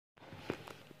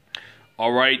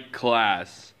Alright,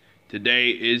 class. Today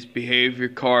is behavior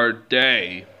card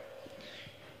day.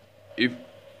 If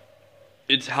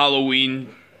it's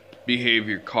Halloween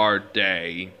behavior card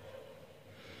day.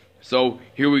 So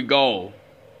here we go.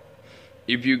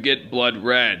 If you get blood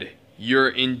red, you're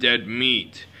in dead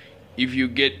meat. If you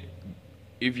get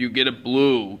a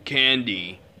blue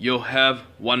candy, you'll have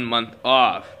 1 month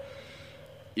off.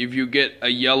 If you get a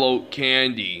yellow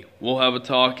candy, we'll have a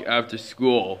talk after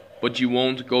school, but you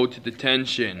won't go to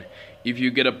detention. If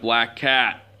you get a black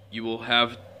cat, you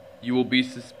will be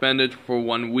suspended for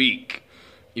 1 week.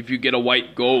 If you get a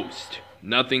white ghost,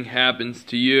 nothing happens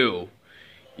to you.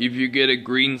 If you get a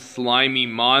green slimy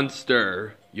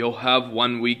monster, you'll have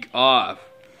 1 week off.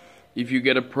 If you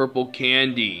get a purple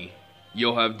candy,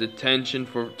 you'll have detention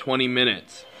for 20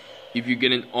 minutes. If you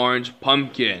get an orange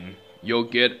pumpkin, you'll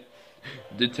get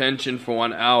detention for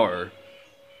 1 hour.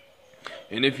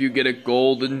 And if you get a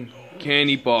golden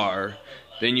candy bar,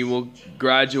 then you will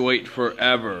graduate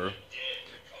forever.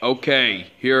 Okay,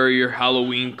 here are your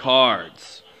Halloween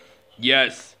cards.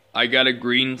 Yes, I got a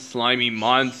green slimy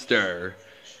monster.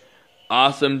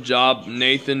 Awesome job,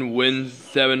 Nathan wins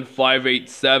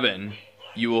 7587.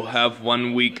 You will have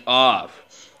 1 week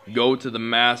off. Go to the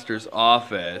master's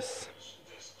office.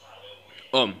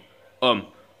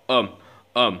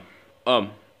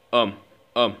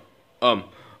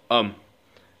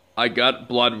 I got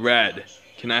blood red.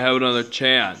 Can I have another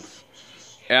chance?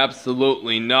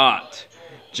 Absolutely not.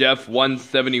 Jeff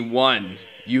 171,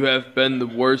 you have been the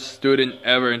worst student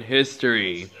ever in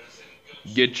history.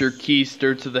 Get your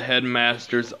keister to the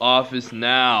headmaster's office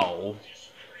now.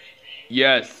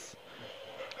 Yes,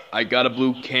 I got a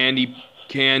blue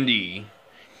candy.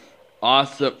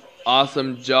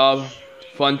 Awesome job,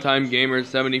 Funtime Gamer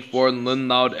 74 and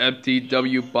Linloud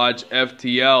FTW Botch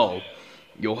FTL.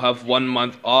 You'll have 1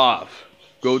 month off.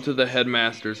 Go to the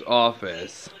headmaster's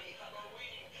office.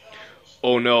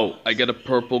 Oh no, I got a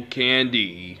purple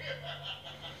candy.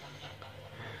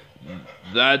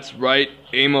 That's right,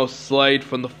 Amos Slade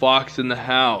from the Fox and the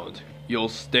Hound. You'll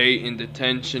stay in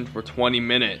detention for 20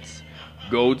 minutes.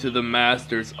 Go to the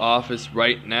master's office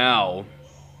right now.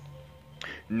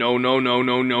 No.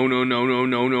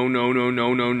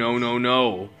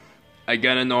 I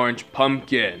got an orange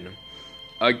pumpkin.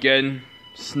 Again,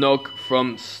 Snoke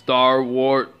from Star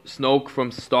Wars,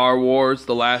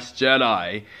 The Last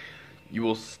Jedi. You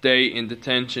will stay in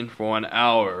detention for 1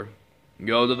 hour.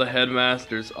 Go to the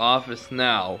headmaster's office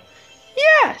now.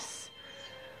 Yes!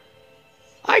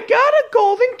 I got a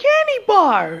golden candy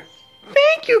bar!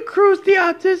 Thank you, Cruz the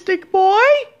Autistic Boy!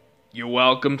 You're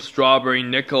welcome, Strawberry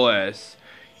Nicholas.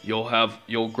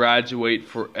 You'll graduate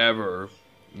forever.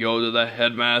 Go to the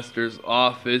headmaster's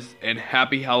office and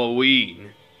happy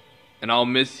Halloween. And I'll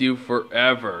miss you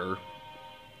forever.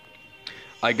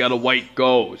 I got a white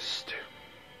ghost.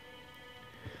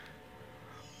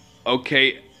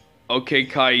 Okay,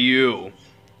 Caillou.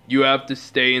 You have to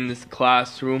stay in this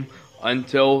classroom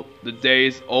until the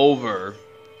day's over.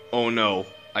 Oh no,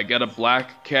 I got a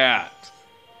black cat.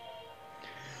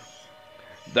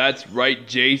 That's right,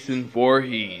 Jason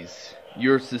Voorhees.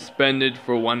 You're suspended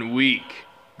for 1 week.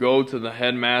 Go to the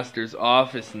headmaster's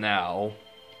office now.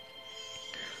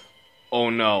 Oh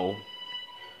no.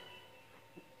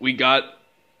 We got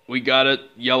a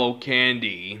yellow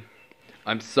candy.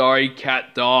 I'm sorry,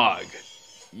 Cat Dog.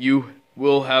 You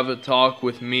will have a talk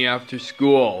with me after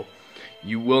school.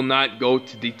 You will not go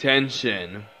to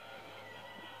detention.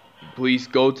 Please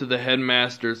go to the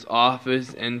headmaster's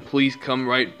office and please come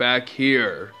right back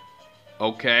here.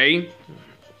 Okay?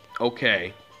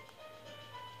 Okay.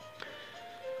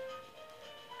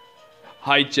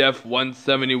 Hi, Jeff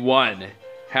 171.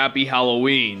 Happy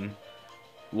Halloween.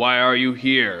 Why are you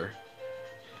here?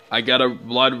 I got a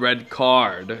blood red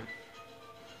card.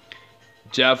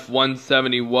 Jeff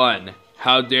 171.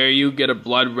 How dare you get a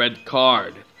blood red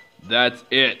card? That's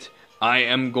it. I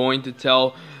am going to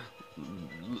tell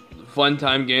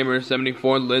Funtime Gamer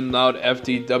 74, Linloud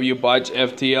FTW Botch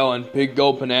FTL and Pig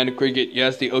Go Banana Cricket.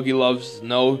 Yes, the Oogie Loves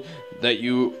know that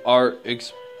you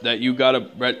got a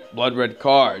blood red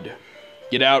card.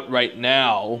 Get out right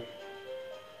now.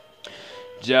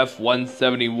 Jeff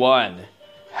 171.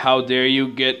 How dare you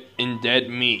get in dead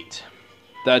meat?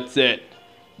 That's it.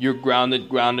 You're grounded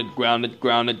for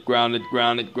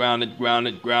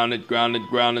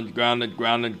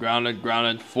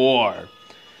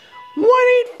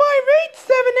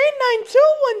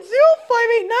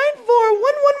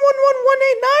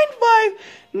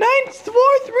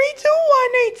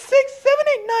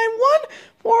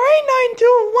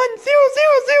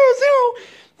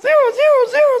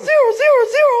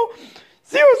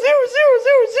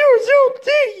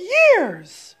year.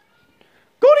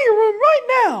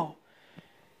 now.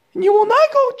 And you will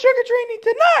not go trick-or-treating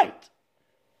tonight.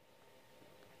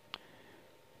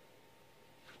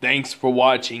 Thanks for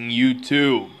watching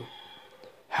YouTube.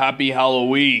 Happy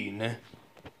Halloween.